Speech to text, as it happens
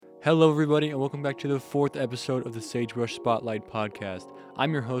Hello, everybody, and welcome back to the fourth episode of the Sagebrush Spotlight podcast.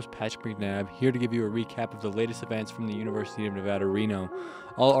 I'm your host, Patrick McNabb, here to give you a recap of the latest events from the University of Nevada, Reno.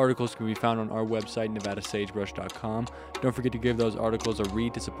 All articles can be found on our website, nevadasagebrush.com. Don't forget to give those articles a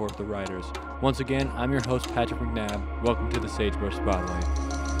read to support the writers. Once again, I'm your host, Patrick McNabb. Welcome to the Sagebrush Spotlight.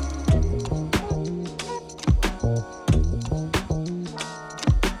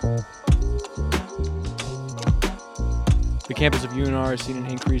 The campus of UNR has seen an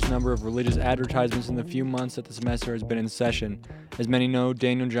increased number of religious advertisements in the few months that the semester has been in session. As many know,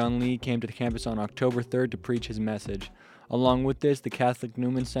 Daniel John Lee came to the campus on October 3rd to preach his message. Along with this, the Catholic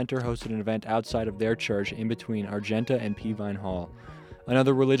Newman Center hosted an event outside of their church in between Argenta and Peavine Hall.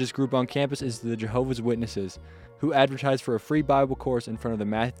 Another religious group on campus is the Jehovah's Witnesses, who advertised for a free Bible course in front of the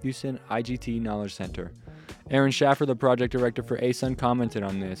Mathewson IGT Knowledge Center. Aaron Schaffer, the project director for ASUN, commented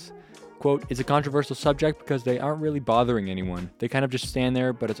on this. Quote, "It's a controversial subject because they aren't really bothering anyone. They kind of just stand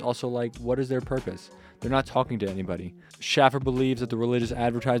there, but it's also like, what is their purpose? They're not talking to anybody." Schaffer believes that the religious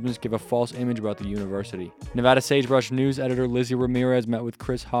advertisements give a false image about the university. Nevada Sagebrush News editor Lizzie Ramirez met with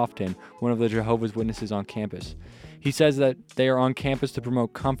Chris Houghton, one of the Jehovah's Witnesses on campus. He says that they are on campus to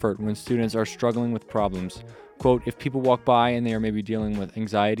promote comfort when students are struggling with problems. Quote, "If people walk by and they are maybe dealing with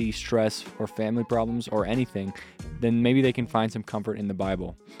anxiety, stress, or family problems, or anything, then maybe they can find some comfort in the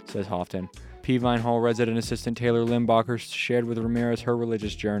Bible," says Houghton. Peavine Hall resident assistant Taylor Limbacher shared with Ramirez her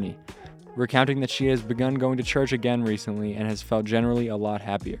religious journey, recounting that she has begun going to church again recently and has felt generally a lot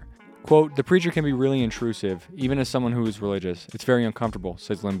happier. Quote, "The preacher can be really intrusive, even as someone who is religious. It's very uncomfortable,"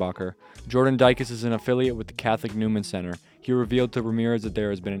 says Limbacher. Jordan Dykes is an affiliate with the Catholic Newman Center. He revealed to Ramirez that there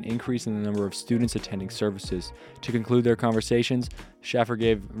has been an increase in the number of students attending services. To conclude their conversations, Schaffer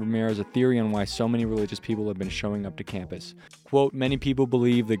gave Ramirez a theory on why so many religious people have been showing up to campus. Quote, "Many people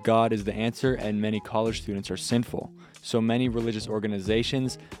believe that God is the answer and many college students are sinful. So many religious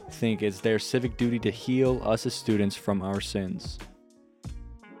organizations think it's their civic duty to heal us as students from our sins."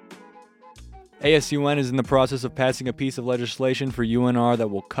 ASUN is in the process of passing a piece of legislation for UNR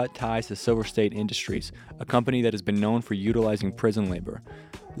that will cut ties to Silver State Industries, a company that has been known for utilizing prison labor.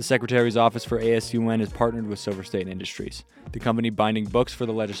 The Secretary's office for ASUN has partnered with Silver State Industries, the company binding books for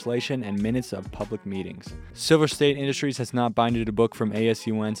the legislation and minutes of public meetings. Silver State Industries has not binded a book from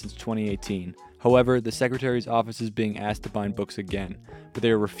ASUN since 2018. However, the Secretary's office is being asked to bind books again, but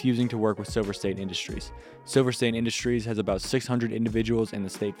they are refusing to work with Silver State Industries. Silver State Industries has about 600 individuals in the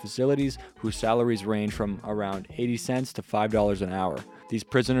state facilities whose salaries range from around 80 cents to $5 an hour. These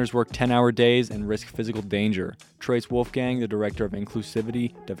prisoners work 10-hour days and risk physical danger. Trace Wolfgang, the director of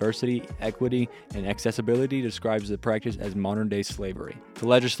Inclusivity, Diversity, Equity, and Accessibility, describes the practice as modern-day slavery. The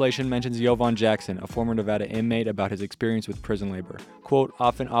legislation mentions Jovan Jackson, a former Nevada inmate, about his experience with prison labor. Quote,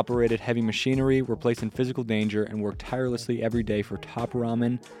 "Often operated heavy machinery, were placed in physical danger, and worked tirelessly every day for top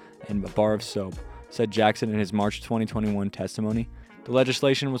ramen and a bar of soap," said Jackson in his March 2021 testimony. The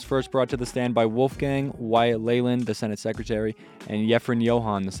legislation was first brought to the stand by Wolfgang, Wyatt Leyland, the Senate Secretary, and Jeffrey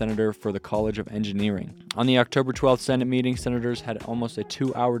Johann, the Senator for the College of Engineering. On the October 12th Senate meeting, senators had almost a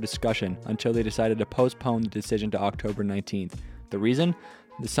 2-hour discussion until they decided to postpone the decision to October 19th. The reason?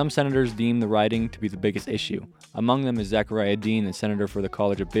 Some senators deem the writing to be the biggest issue. Among them is Zachariah Dean, the senator for the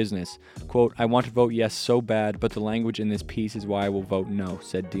College of Business. Quote, "I want to vote yes so bad, but the language in this piece is why I will vote no,"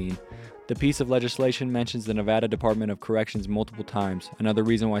 said Dean. The piece of legislation mentions the Nevada Department of Corrections multiple times, another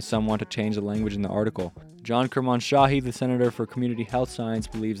reason why some want to change the language in the article. John Kermanshahi, the senator for Community Health Science,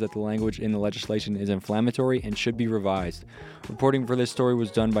 believes that the language in the legislation is inflammatory and should be revised. Reporting for this story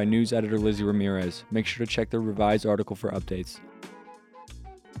was done by news editor Lizzie Ramirez. Make sure to check the revised article for updates.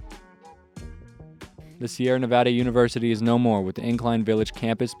 The Sierra Nevada University is no more, with the Incline Village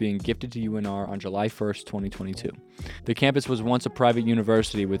campus being gifted to UNR on July 1st, 2022. The campus was once a private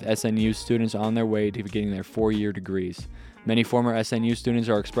university, with SNU students on their way to getting their 4-year degrees. Many former SNU students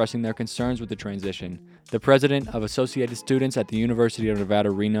are expressing their concerns with the transition. The president of Associated Students at the University of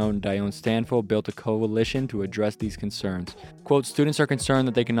Nevada, Reno, Dione Stanfield, built a coalition to address these concerns. Quote, "Students are concerned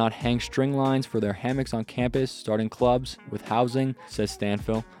that they cannot hang string lines for their hammocks on campus, starting clubs with housing," says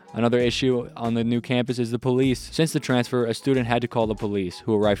Stanfield. Another issue on the new campus is the police. Since the transfer, a student had to call the police,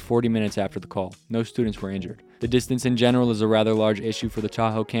 who arrived 40 minutes after the call. No students were injured. The distance in general is a rather large issue for the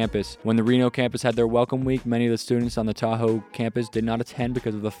Tahoe campus. When the Reno campus had their welcome week, many of the students on the Tahoe campus did not attend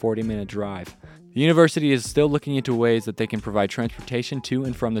because of the 40-minute drive. The university is still looking into ways that they can provide transportation to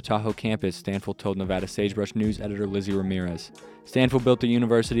and from the Tahoe campus, Stanfield told Nevada Sagebrush News editor Lizzie Ramirez. Stanford built the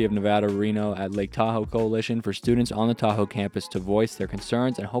University of Nevada, Reno at Lake Tahoe coalition for students on the Tahoe campus to voice their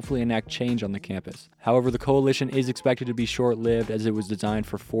concerns and hopefully enact change on the campus. However, the coalition is expected to be short-lived as it was designed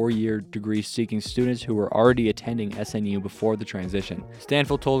for 4-year degree-seeking students who were already attending SNU before the transition.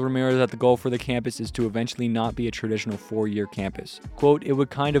 Stanford told Ramirez that the goal for the campus is to eventually not be a traditional 4-year campus. Quote, "It would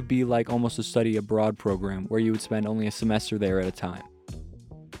kind of be like almost a study abroad program where you would spend only a semester there at a time."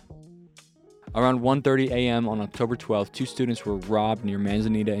 Around 1:30 a.m. on October 12th, 2 students were robbed near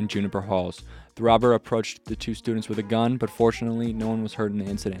Manzanita and Juniper Halls. The robber approached the 2 students with a gun, but fortunately, no one was hurt in the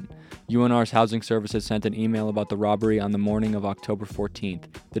incident. UNR's Housing Services sent an email about the robbery on the morning of October 14th.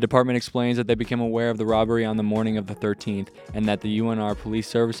 The department explains that they became aware of the robbery on the morning of the 13th, and that the UNR Police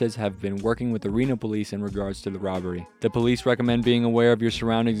Services have been working with the Reno Police in regards to the robbery. The police recommend being aware of your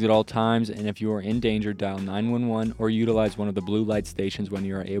surroundings at all times, and if you are in danger, dial 911 or utilize one of the blue light stations when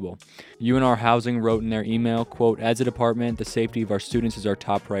you are able. UNR Housing wrote in their email, quote, "As a department, the safety of our students is our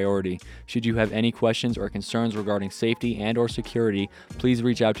top priority. Should you have any questions or concerns regarding safety and or security, please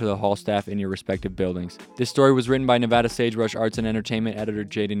reach out to the hall staff in your respective buildings." This story was written by Nevada Sagebrush Arts and Entertainment editor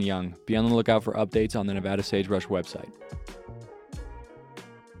Jaden Young. Be on the lookout for updates on the Nevada Sagebrush website.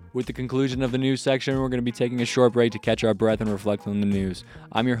 With the conclusion of the news section, we're going to be taking a short break to catch our breath and reflect on the news.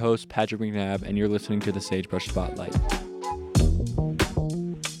 I'm your host, Patrick McNabb, and you're listening to the Sagebrush Spotlight.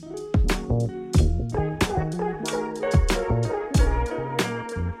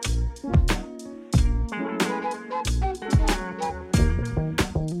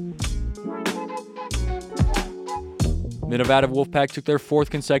 The Nevada Wolfpack took their 4th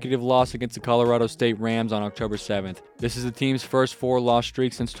consecutive loss against the Colorado State Rams on October 7th. This is the team's first 4-loss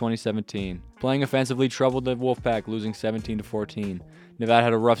streak since 2017. Playing offensively troubled the Wolfpack, losing 17-14. Nevada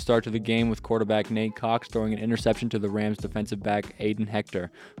had a rough start to the game with quarterback Nate Cox throwing an interception to the Rams defensive back Aiden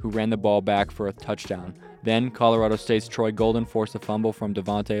Hector, who ran the ball back for a touchdown. Then, Colorado State's Troy Golden forced a fumble from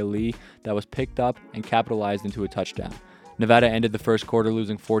Devontae Lee that was picked up and capitalized into a touchdown. Nevada ended the first quarter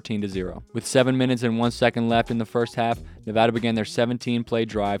losing 14-0. With 7 minutes and 1 second left in the first half, Nevada began their 17-play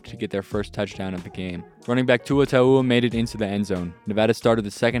drive to get their first touchdown of the game. Running back Tua Taua made it into the end zone. Nevada started the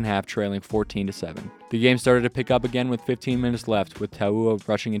second half trailing 14-7. The game started to pick up again with 15 minutes left, with Taua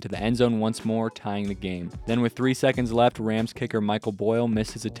rushing into the end zone once more, tying the game. Then with 3 seconds left, Rams kicker Michael Boyle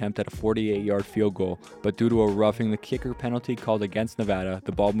missed his attempt at a 48-yard field goal, but due to a roughing the kicker penalty called against Nevada,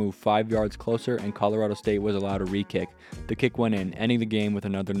 the ball moved 5 yards closer and Colorado State was allowed a re-kick. The kick went in, ending the game with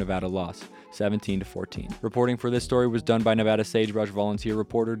another Nevada loss, 17-14. Reporting for this story was done by Nevada Sagebrush volunteer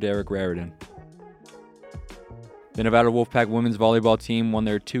reporter Derek Raridan. The Nevada Wolfpack women's volleyball team won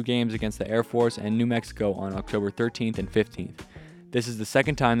their 2 games against the Air Force and New Mexico on October 13th and 15th. This is the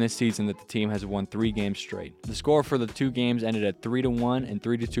second time this season that the team has won 3 games straight. The score for the 2 games ended at 3-1 and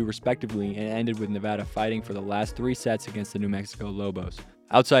 3-2 respectively, and ended with Nevada fighting for the last 3 sets against the New Mexico Lobos.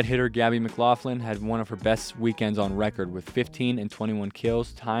 Outside hitter Gabby McLaughlin had one of her best weekends on record with 15 and 21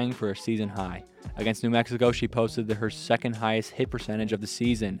 kills, tying for a season high. Against New Mexico, she posted her second highest hit percentage of the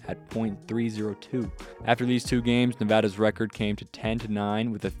season at .302. After these 2 games, Nevada's record came to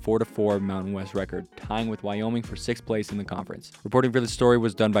 10-9 with a 4-4 Mountain West record, tying with Wyoming for 6th place in the conference. Reporting for the story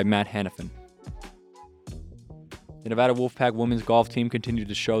was done by Matt Hannafin. The Nevada Wolfpack women's golf team continued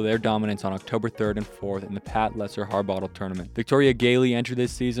to show their dominance on October 3rd and 4th in the Pat Lesser Harbottle Tournament. Victoria Gailey entered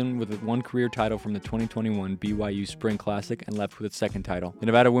this season with 1 career title from the 2021 BYU Spring Classic and left with its 2nd title. The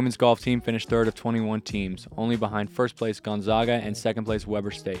Nevada women's golf team finished 3rd of 21 teams, only behind 1st place Gonzaga and 2nd place Weber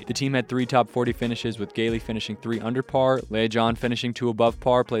State. The team had 3 top 40 finishes, with Gailey finishing 3 under par, Leah John finishing 2 above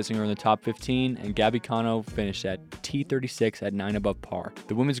par, placing her in the top 15, and Gabby Cano finished at T36 at 9 above par.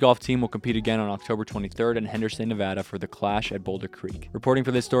 The women's golf team will compete again on October 23rd in Henderson, Nevada for the Clash at Boulder Creek. Reporting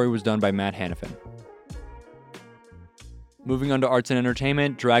for this story was done by Matt Hannafin. Moving on to arts and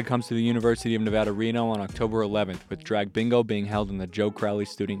entertainment, drag comes to the University of Nevada, Reno on October 11th, with drag bingo being held in the Joe Crowley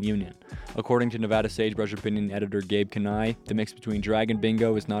Student Union. According to Nevada Sagebrush opinion editor Gabe Kanai, the mix between drag and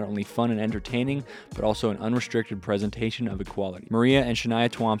bingo is not only fun and entertaining, but also an unrestricted presentation of equality. Maria and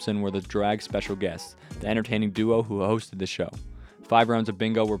Shania Thompson were the drag special guests, the entertaining duo who hosted the show. 5 rounds of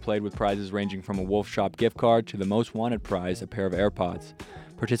bingo were played with prizes ranging from a Wolf Shop gift card to the most wanted prize, a pair of AirPods.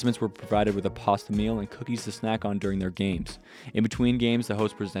 Participants were provided with a pasta meal and cookies to snack on during their games. In between games, the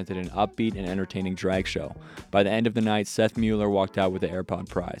host presented an upbeat and entertaining drag show. By the end of the night, Seth Mueller walked out with the AirPod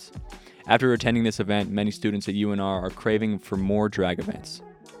prize. After attending this event, many students at UNR are craving for more drag events.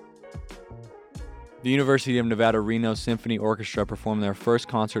 The University of Nevada Reno Symphony Orchestra performed their first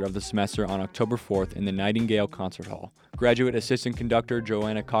concert of the semester on October 4th in the Nightingale Concert Hall. Graduate assistant conductor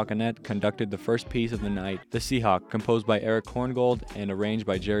Joanna Coconet conducted the first piece of the night, The Seahawk, composed by Eric Korngold and arranged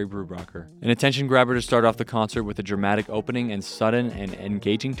by Jerry Brubacher. An attention grabber to start off the concert with a dramatic opening and sudden and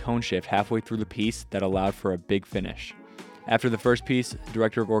engaging tone shift halfway through the piece that allowed for a big finish. After the first piece,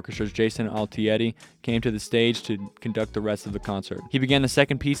 Director of Orchestras Jason Altieri came to the stage to conduct the rest of the concert. He began the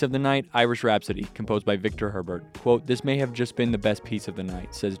second piece of the night, Irish Rhapsody, composed by Victor Herbert. Quote, "This may have just been the best piece of the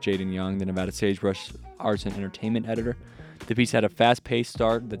night," says Jaden Young, the Nevada Sagebrush Arts and Entertainment editor. The piece had a fast-paced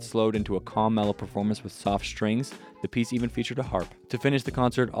start that slowed into a calm, mellow performance with soft strings. The piece even featured a harp. To finish the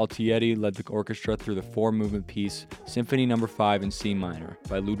concert, Altieri led the orchestra through the four-movement piece, Symphony No. 5 in C minor,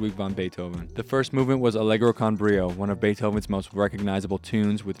 by Ludwig van Beethoven. The first movement was Allegro con brio, one of Beethoven's most recognizable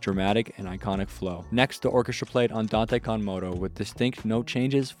tunes with dramatic and iconic flow. Next, the orchestra played Andante con moto, with distinct note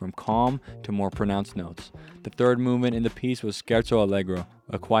changes from calm to more pronounced notes. The third movement in the piece was Scherzo Allegro,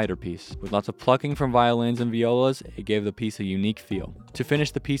 a quieter piece. With lots of plucking from violins and violas, it gave the piece a unique feel. To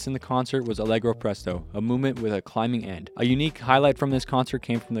finish the piece in the concert was Allegro Presto, a movement with a climbing end. A unique highlight from this concert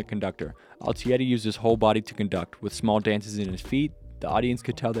came from the conductor. Altieri used his whole body to conduct. With small dances in his feet, the audience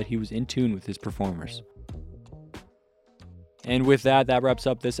could tell that he was in tune with his performers. And with that wraps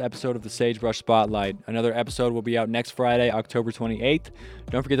up this episode of the Sagebrush Spotlight. Another episode will be out next Friday, October 28th.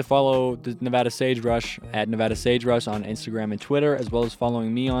 Don't forget to follow the Nevada Sagebrush at Nevada Sagebrush on Instagram and Twitter, as well as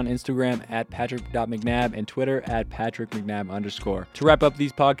following me on Instagram at Patrick.McNabb and Twitter at PatrickMcNabb_. To wrap up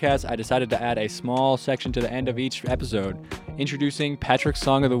these podcasts, I decided to add a small section to the end of each episode, introducing Patrick's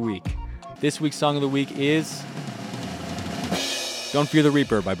Song of the Week. This week's Song of the Week is Don't Fear the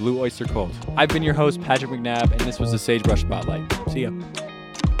Reaper by Blue Oyster Cult. I've been your host, Patrick McNabb, and this was the Sagebrush Spotlight. See ya.